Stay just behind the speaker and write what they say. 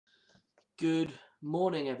Good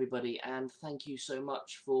morning, everybody, and thank you so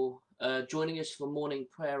much for joining us for morning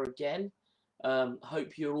prayer again.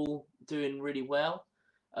 Hope you're all doing really well.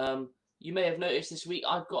 You may have noticed this week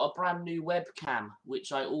I've got a brand new webcam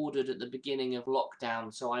which I ordered at the beginning of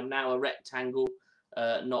lockdown, so I'm now a rectangle,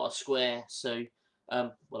 not a square. So,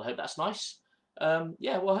 well, I hope that's nice.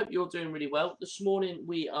 Yeah, well, I hope you're doing really well. This morning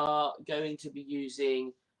we are going to be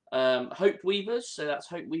using Hope Weavers, so that's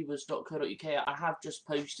hopeweavers.co.uk. I have just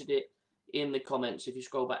posted it in the comments. If you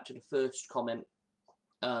scroll back to the first comment,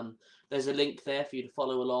 there's a link there for you to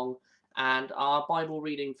follow along. And our Bible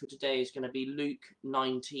reading for today is going to be Luke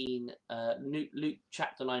 19, Luke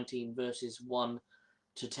chapter 19, verses 1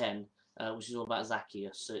 to 10, which is all about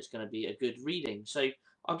Zacchaeus. So it's going to be a good reading. So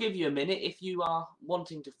I'll give you a minute. If you are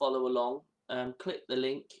wanting to follow along, click the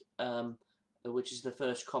link, which is the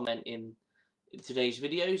first comment in today's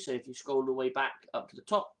video. So if you scroll all the way back up to the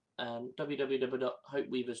top,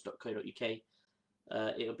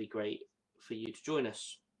 www.hopeweavers.co.uk, it'll be great for you to join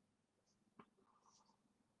us.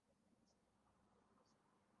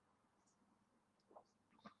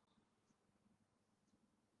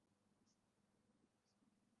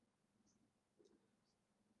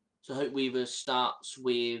 So Hope Weavers starts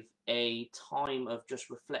with a time of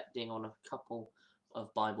just reflecting on a couple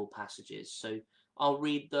of Bible passages. So I'll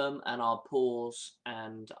read them and I'll pause,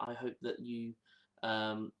 and I hope that you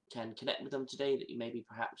can connect with them today, that you maybe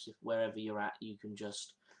perhaps if wherever you're at you can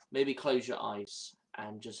just maybe close your eyes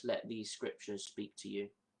and just let these scriptures speak to you.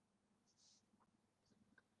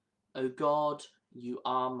 O God, you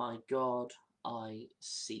are my God, I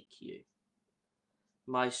seek you.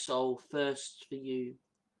 My soul thirsts for you,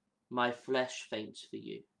 my flesh faints for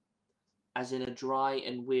you, as in a dry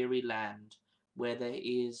and weary land where there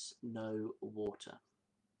is no water.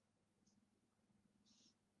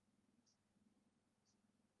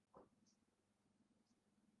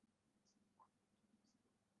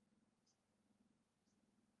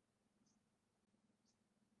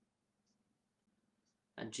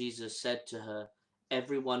 And Jesus said to her,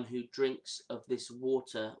 everyone who drinks of this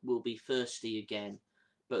water will be thirsty again,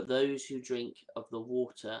 but those who drink of the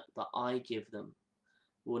water that I give them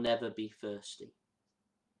will never be thirsty.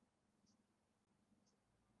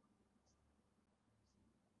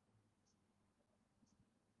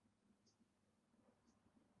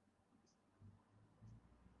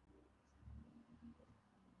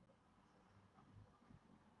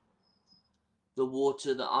 The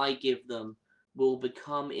water that I give them will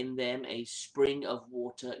become in them a spring of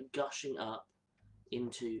water gushing up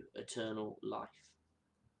into eternal life.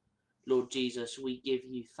 Lord Jesus, we give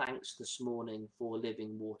you thanks this morning for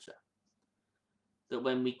living water, that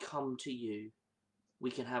when we come to you, we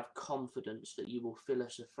can have confidence that you will fill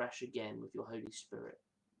us afresh again with your Holy Spirit.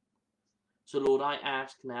 So Lord, I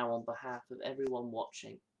ask now on behalf of everyone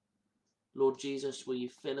watching, Lord Jesus, will you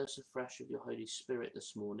fill us afresh with your Holy Spirit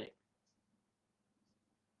this morning?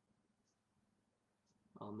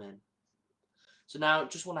 Amen. So now I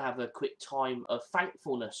just want to have a quick time of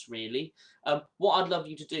thankfulness, really. What I'd love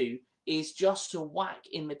you to do is just to whack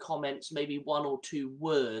in the comments maybe one or two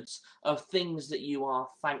words of things that you are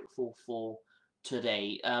thankful for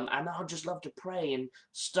today. And I'd just love to pray and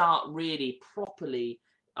start really properly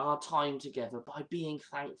our time together by being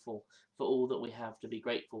thankful for all that we have to be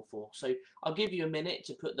grateful for. So I'll give you a minute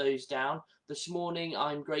to put those down. This morning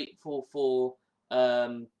I'm grateful for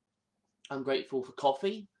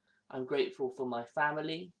coffee. I'm grateful for my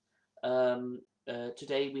family.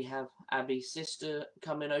 Today we have Abby's sister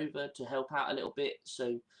coming over to help out a little bit,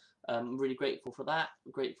 so I'm really grateful for that.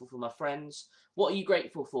 I'm grateful for my friends. What are you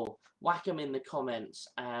grateful for? Whack them in the comments,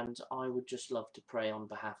 and I would just love to pray on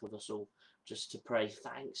behalf of us all, just to pray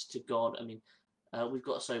thanks to God. I mean, we've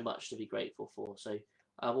got so much to be grateful for, so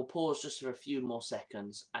I will pause just for a few more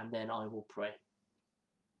seconds, and then I will pray.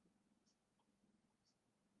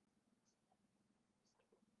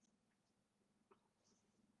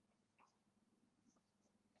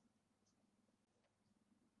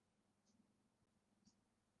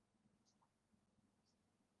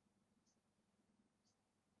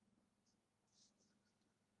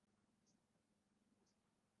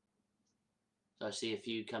 So I see a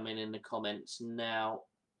few coming in the comments now.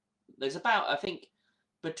 There's about, I think,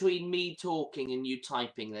 between me talking and you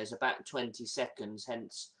typing, there's about 20 seconds,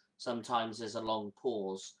 hence sometimes there's a long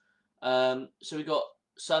pause. So we've got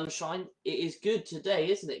sunshine. It is good today,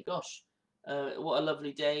 isn't it? Gosh, what a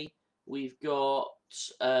lovely day. We've got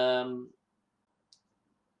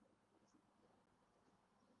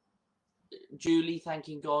Julie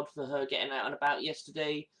thanking God for her getting out and about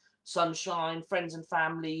yesterday. Sunshine, friends and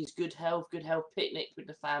families, good health picnic with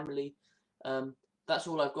the family. That's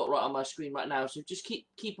all I've got right on my screen right now. So just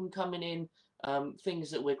keep them coming in.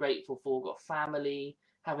 Things that we're grateful for. Got family,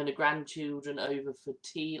 having the grandchildren over for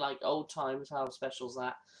tea, like old times. How special's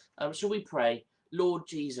that? Shall we pray? Lord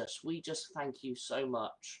Jesus, we just thank you so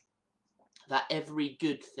much that every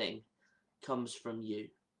good thing comes from you.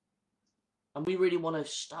 And we really want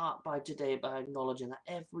to start by today by acknowledging that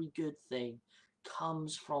every good thing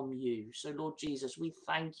comes from you. So Lord Jesus, we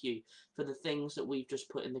thank you for the things that we've just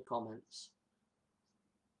put in the comments.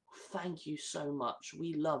 Thank you so much.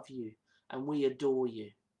 We love you and we adore you.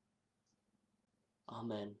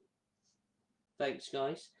 Amen. Thanks,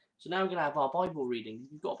 guys. So now we're going to have our Bible reading.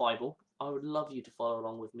 If you've got a Bible, I would love you to follow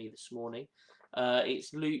along with me this morning.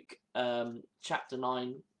 It's Luke chapter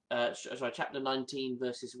 19,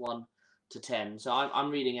 verses 1 to 10. So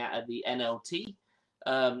I'm reading out of the NLT.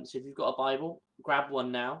 So if you've got a Bible, grab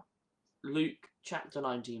one now. Luke chapter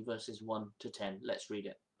 19, verses 1 to 10. Let's read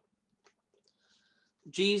it.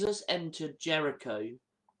 Jesus entered Jericho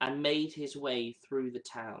and made his way through the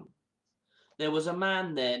town. There was a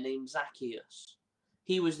man there named Zacchaeus.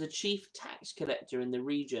 He was the chief tax collector in the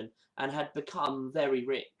region and had become very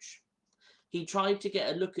rich. He tried to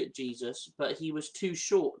get a look at Jesus, but he was too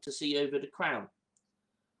short to see over the crowd.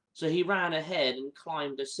 So he ran ahead and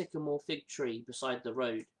climbed a sycamore fig tree beside the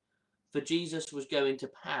road, for Jesus was going to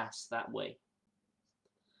pass that way.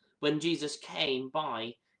 When Jesus came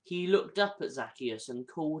by, he looked up at Zacchaeus and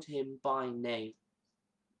called him by name.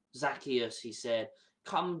 Zacchaeus, he said,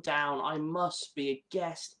 come down, I must be a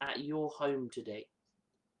guest at your home today.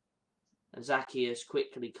 And Zacchaeus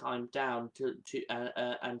quickly climbed down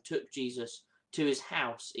and took Jesus to his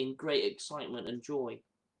house in great excitement and joy.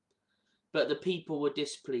 But the people were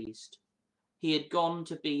displeased. He had gone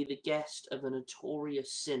to be the guest of a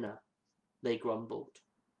notorious sinner, they grumbled.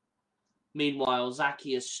 Meanwhile,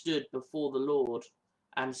 Zacchaeus stood before the Lord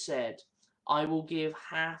and said, I will give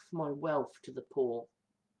half my wealth to the poor,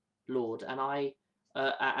 Lord, and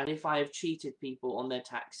if I have cheated people on their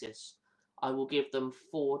taxes, I will give them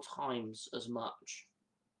 4 times as much.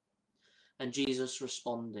 And Jesus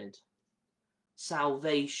responded,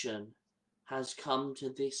 salvation has come to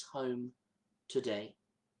this home today,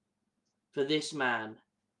 for this man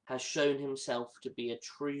has shown himself to be a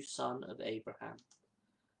true son of Abraham.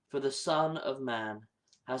 For the Son of Man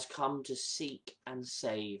has come to seek and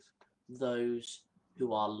save those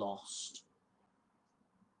who are lost.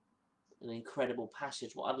 An incredible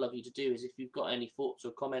passage. What I'd love you to do is, if you've got any thoughts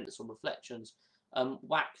or comments or reflections,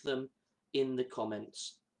 whack them in the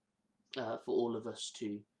comments for all of us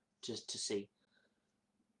to see.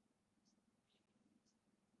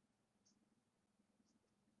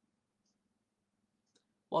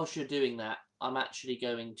 Whilst you're doing that, I'm actually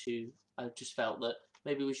going to, I just felt that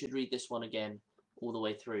maybe we should read this one again all the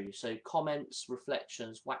way through. So comments,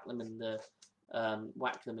 reflections, whack them in the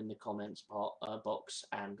comments box,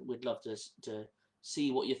 and we'd love to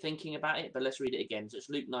see what you're thinking about it. But let's read it again. So it's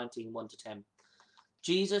Luke 19, 1 to 10.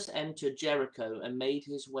 Jesus entered Jericho and made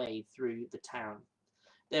his way through the town.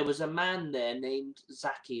 There was a man there named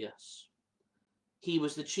Zacchaeus. He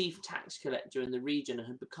was the chief tax collector in the region and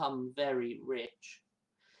had become very rich.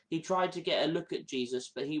 He tried to get a look at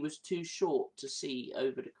Jesus, but he was too short to see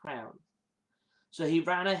over the crowd. So he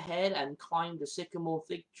ran ahead and climbed a sycamore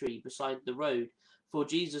fig tree beside the road, for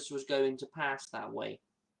Jesus was going to pass that way.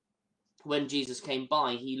 When Jesus came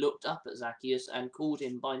by, he looked up at Zacchaeus and called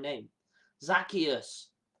him by name. Zacchaeus,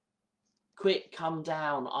 quick, come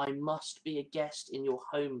down. I must be a guest in your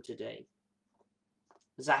home today.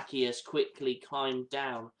 Zacchaeus quickly climbed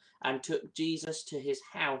down and took Jesus to his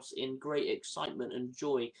house in great excitement and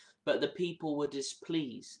joy, but the people were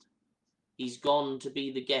displeased. He's gone to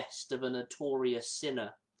be the guest of a notorious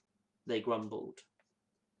sinner, they grumbled.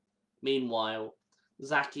 Meanwhile,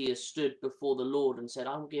 Zacchaeus stood before the Lord and said,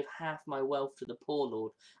 I will give half my wealth to the poor,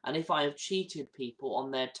 Lord, and if I have cheated people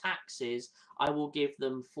on their taxes, I will give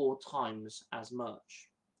them 4 times as much.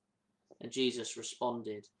 And Jesus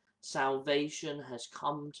responded, salvation has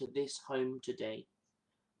come to this home today,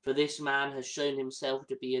 for this man has shown himself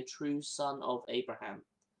to be a true son of Abraham.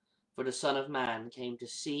 For the Son of Man came to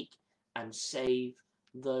seek and save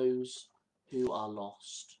those who are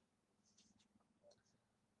lost.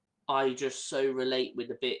 I just so relate with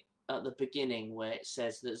the bit at the beginning where it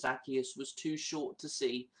says that Zacchaeus was too short to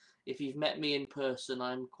see. If you've met me in person,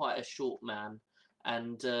 I'm quite a short man,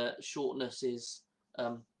 and shortness is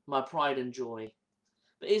my pride and joy.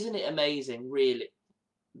 But isn't it amazing, really,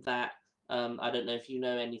 that I don't know if you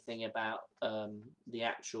know anything about the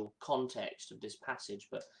actual context of this passage,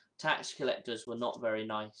 but tax collectors were not very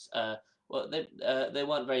nice. Well, they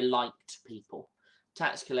weren't very liked people.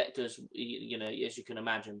 tax collectors, you know, as you can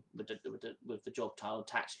imagine, with the job title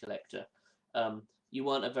tax collector, you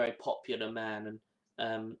weren't a very popular man,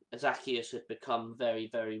 and Zacchaeus had become very,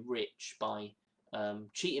 very rich by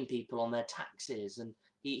cheating people on their taxes, and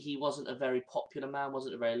he wasn't a very popular man,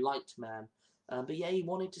 wasn't a very liked man, but yeah, he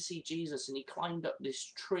wanted to see Jesus, and he climbed up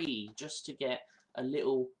this tree just to get a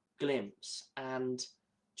little glimpse. And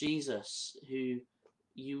Jesus, who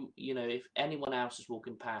you know, if anyone else is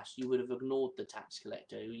walking past, you would have ignored the tax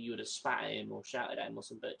collector, you would have spat at him or shouted at him or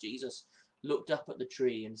something. But Jesus looked up at the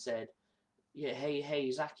tree and said, "Yeah,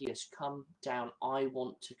 hey, Zacchaeus, come down. I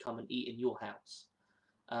want to come and eat in your house."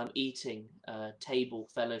 Eating, table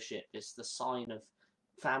fellowship is the sign of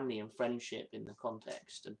family and friendship in the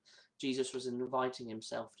context, and Jesus was inviting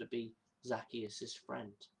himself to be Zacchaeus's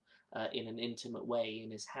friend in an intimate way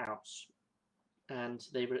in his house, and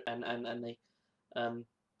they um,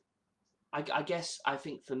 I guess I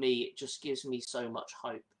think for me it just gives me so much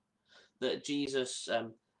hope that Jesus,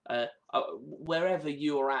 wherever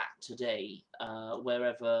you're at today,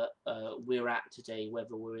 wherever we're at today,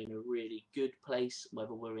 whether we're in a really good place,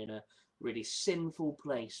 whether we're in a really sinful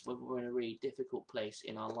place, whether we're in a really difficult place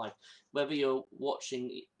in our life, whether you're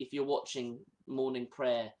watching, if you're watching morning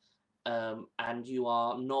prayer, and you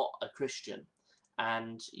are not a Christian,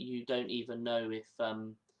 and you don't even know if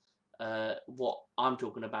what I'm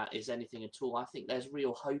talking about is anything at all, I think there's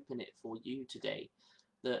real hope in it for you today,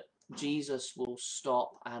 that Jesus will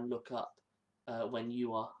stop and look up when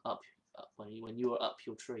you are up, when you are up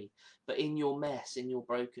your tree. But in your mess, in your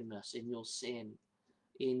brokenness, in your sin,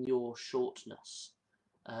 in your shortness,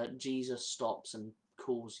 Jesus stops and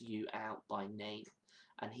calls you out by name,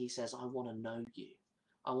 and he says, "I want to know you.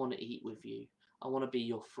 I want to eat with you. I want to be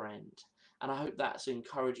your friend." And I hope that's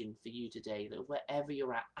encouraging for you today, that wherever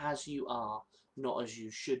you're at, as you are, not as you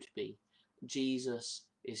should be, Jesus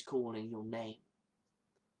is calling your name.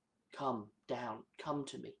 Come down, come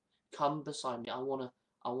to me, come beside me. I wanna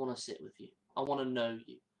sit with you. I want to know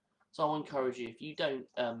you. So I'll encourage you, if you don't,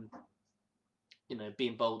 you know,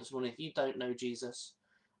 being bold this morning, if you don't know Jesus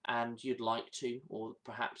and you'd like to, or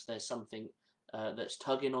perhaps there's something that's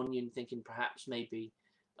tugging on you and thinking perhaps maybe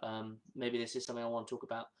this is something I want to talk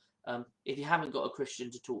about. If you haven't got a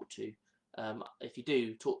Christian to talk to, if you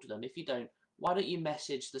do, talk to them. If you don't, why don't you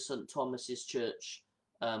message the St. Thomas's Church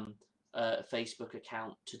Facebook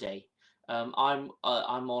account today? I'm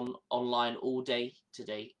on online all day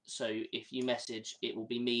today, so if you message, it will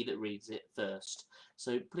be me that reads it first.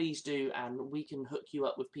 So please do, and we can hook you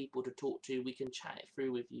up with people to talk to. We can chat it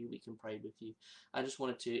through with you. We can pray with you. I just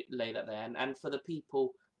wanted to lay that there. And for the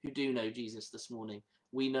people who do know Jesus this morning,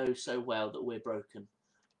 we know so well that we're broken,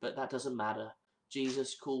 but that doesn't matter.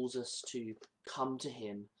 Jesus calls us to come to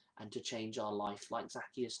him and to change our life, like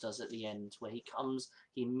Zacchaeus does at the end, where he comes,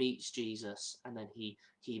 he meets Jesus, and then he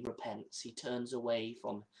repents. He turns away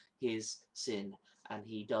from his sin, and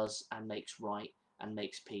he does and makes right and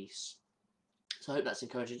makes peace. So I hope that's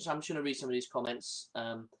encouraging. So I'm just going to read some of these comments.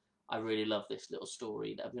 I really love this little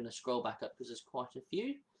story. I'm going to scroll back up because there's quite a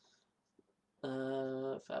few.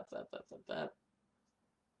 Fab.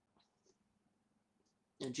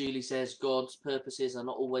 And Julie says God's purposes are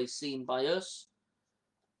not always seen by us.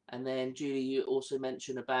 And then Julie, you also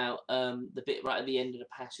mentioned about the bit right at the end of the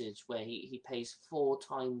passage where he pays 4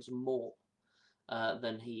 times more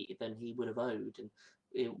than he would have owed, and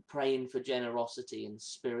praying for generosity and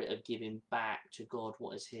spirit of giving back to God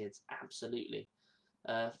what is his. Absolutely.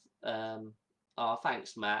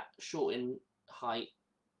 Thanks, Matt. Short in height,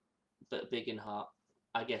 but big in heart.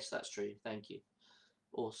 I guess that's true. Thank you.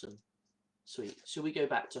 Awesome. Sweet. So we go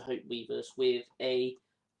back to Hope Weavers with a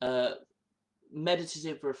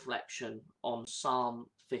meditative reflection on Psalm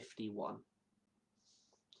 51.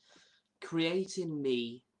 Create in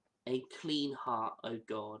me a clean heart, O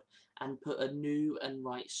God, and put a new and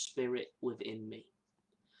right spirit within me.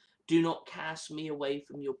 Do not cast me away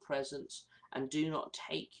from your presence, and do not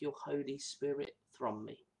take your Holy Spirit from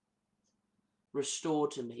me. Restore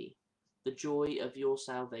to me the joy of your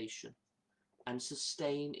salvation, and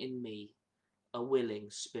sustain in me a willing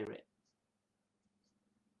spirit.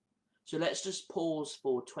 So let's just pause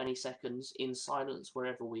for 20 seconds in silence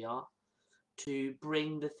wherever we are, to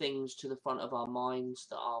bring the things to the front of our minds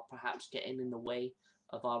that are perhaps getting in the way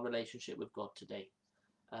of our relationship with God today.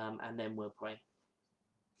 And then we'll pray.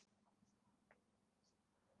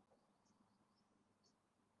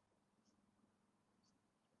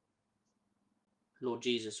 Lord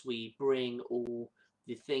Jesus, we bring all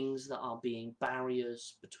the things that are being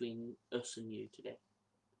barriers between us and you today.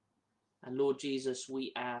 And Lord Jesus,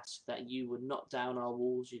 we ask that you would knock down our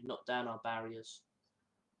walls, you'd knock down our barriers,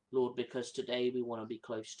 Lord, because today we want to be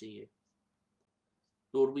close to you.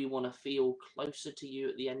 Lord, we want to feel closer to you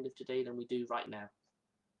at the end of today than we do right now.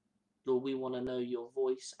 Lord, we want to know your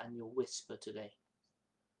voice and your whisper today.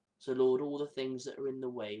 So, Lord, all the things that are in the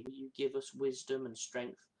way, will you give us wisdom and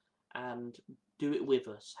strength and do it with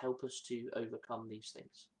us? Help us to overcome these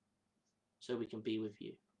things so we can be with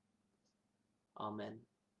you. Amen.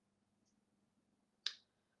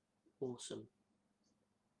 Awesome.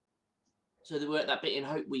 So we're at that bit in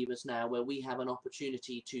Hope Weavers now where we have an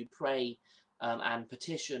opportunity to pray and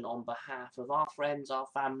petition on behalf of our friends, our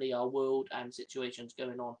family, our world, and situations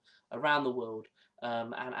going on around the world,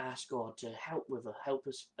 and ask God to help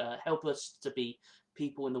help us to be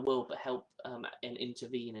people in the world, but help and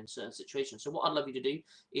intervene in certain situations. So what I'd love you to do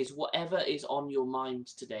is whatever is on your mind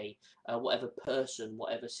today, whatever person,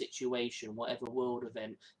 whatever situation, whatever world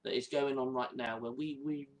event that is going on right now, where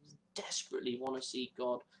we desperately want to see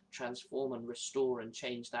God transform and restore and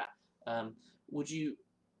change that. Would you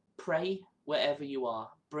pray wherever you are,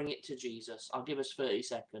 bring it to Jesus? I'll give us 30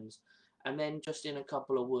 seconds, and then just in a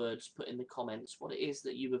couple of words put in the comments what it is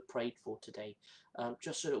that you have prayed for today,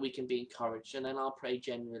 just so that we can be encouraged, and then I'll pray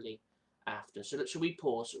generally after. So should we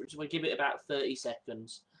pause? We'll give it about 30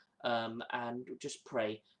 seconds and just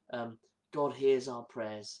pray. God hears our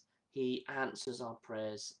prayers, he answers our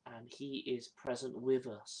prayers, and he is present with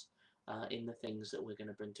us in the things that we're going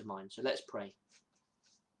to bring to mind. So let's pray.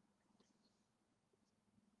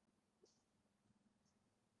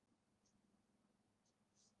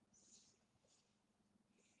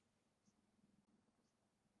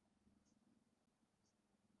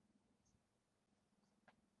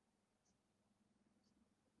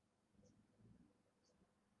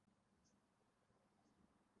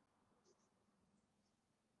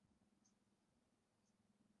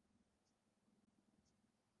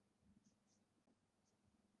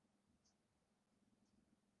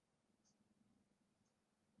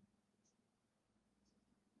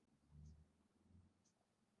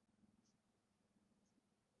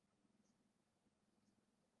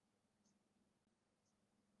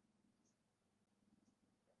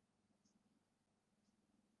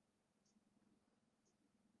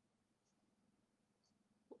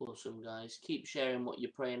 Awesome, guys. Keep sharing what you're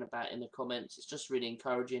praying about in the comments. It's just really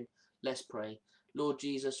encouraging. Let's pray. Lord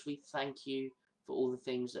Jesus, we thank you for all the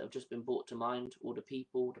things that have just been brought to mind, all the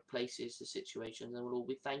people, the places, the situations. And Lord,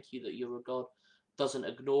 we thank you that you're a God that doesn't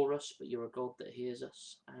ignore us, but you're a God that hears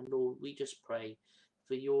us. And Lord, we just pray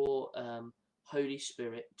for your Holy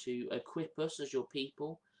Spirit to equip us as your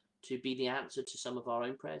people to be the answer to some of our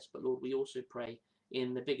own prayers. But Lord, we also pray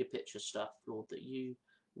in the bigger picture stuff, Lord, that you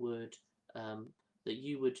would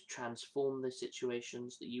transform the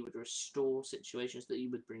situations, that you would restore situations, that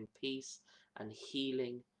you would bring peace and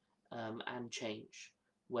healing and change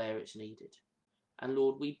where it's needed. And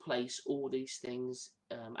Lord, we place all these things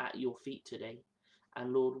at your feet today.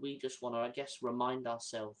 And Lord, we just want to, I guess, remind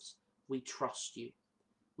ourselves we trust you.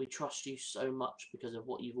 We trust you so much because of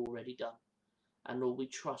what you've already done. And Lord, we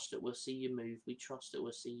trust that we'll see you move. We trust that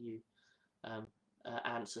we'll see you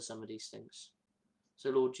answer some of these things.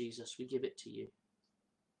 So Lord Jesus, we give it to you.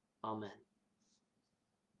 Amen.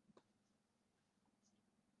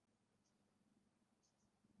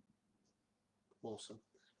 Awesome.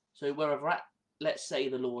 So wherever at, let's say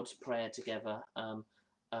the Lord's Prayer together.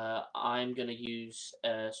 I'm going to use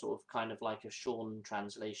sort of kind of like a Sean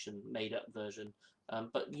translation, made up version,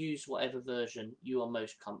 but use whatever version you are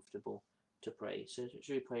most comfortable to pray. So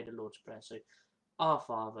should we pray the Lord's Prayer? So, Our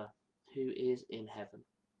Father, who is in heaven,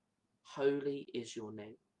 holy is your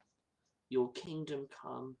name. Your kingdom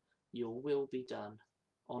come, your will be done,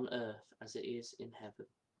 on earth as it is in heaven.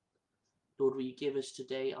 Lord, will you give us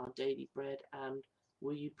today our daily bread, and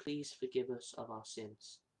will you please forgive us of our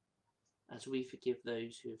sins, as we forgive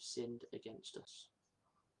those who have sinned against us.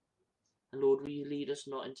 And Lord, will you lead us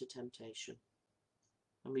not into temptation,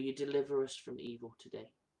 and will you deliver us from evil today?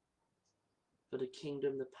 For the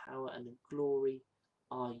kingdom, the power, and the glory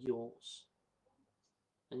are yours,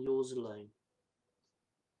 and yours alone.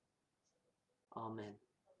 Amen.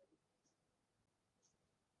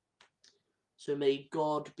 So may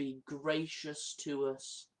God be gracious to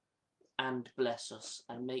us and bless us,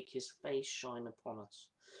 and make his face shine upon us,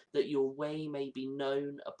 that your way may be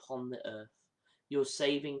known upon the earth, your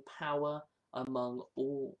saving power among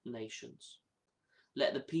all nations.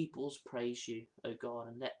 Let the peoples praise you, O God,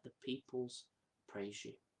 and let the peoples praise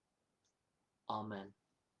you. Amen.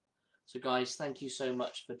 So guys, thank you so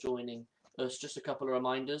much for joining us. Just a couple of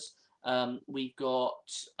reminders. We've got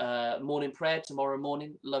morning prayer tomorrow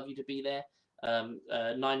morning. Love you to be there.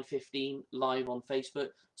 9:15 live on Facebook.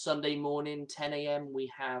 Sunday morning, 10 a.m.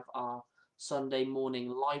 we have our Sunday morning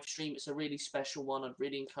live stream. It's a really special one. I'd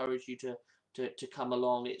really encourage you to to come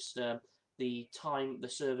along. It's the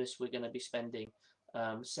service we're going to be spending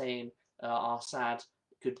saying our sad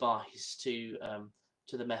goodbyes to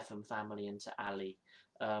the Metham family and to Ali.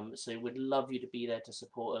 So we'd love you to be there to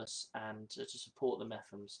support us and to support the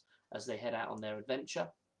Methams as they head out on their adventure.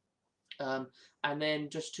 And then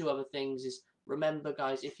just two other things is, remember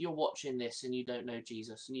guys, if you're watching this and you don't know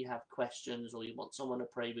Jesus and you have questions or you want someone to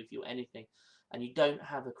pray with you or anything and you don't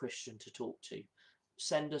have a Christian to talk to,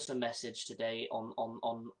 send us a message today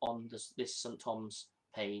on this St. Tom's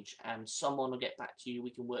page and someone will get back to you.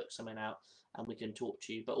 We can work something out and we can talk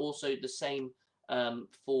to you. But also the same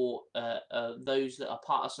for those that are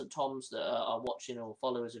part of St. Tom's that are watching or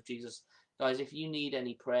followers of Jesus. Guys, if you need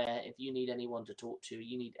any prayer, if you need anyone to talk to,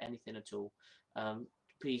 you need anything at all,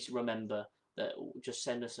 please remember that just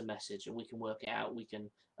send us a message and we can work it out. We can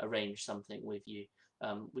arrange something with you.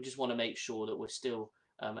 We just want to make sure that we're still,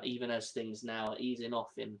 even as things now are easing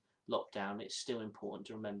off in lockdown, it's still important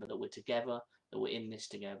to remember that we're together, that we're in this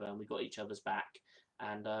together, and we've got each other's back.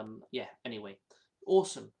 And yeah, anyway,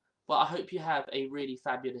 awesome. Well, I hope you have a really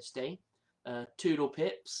fabulous day. Toodle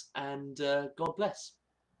pips, and God bless.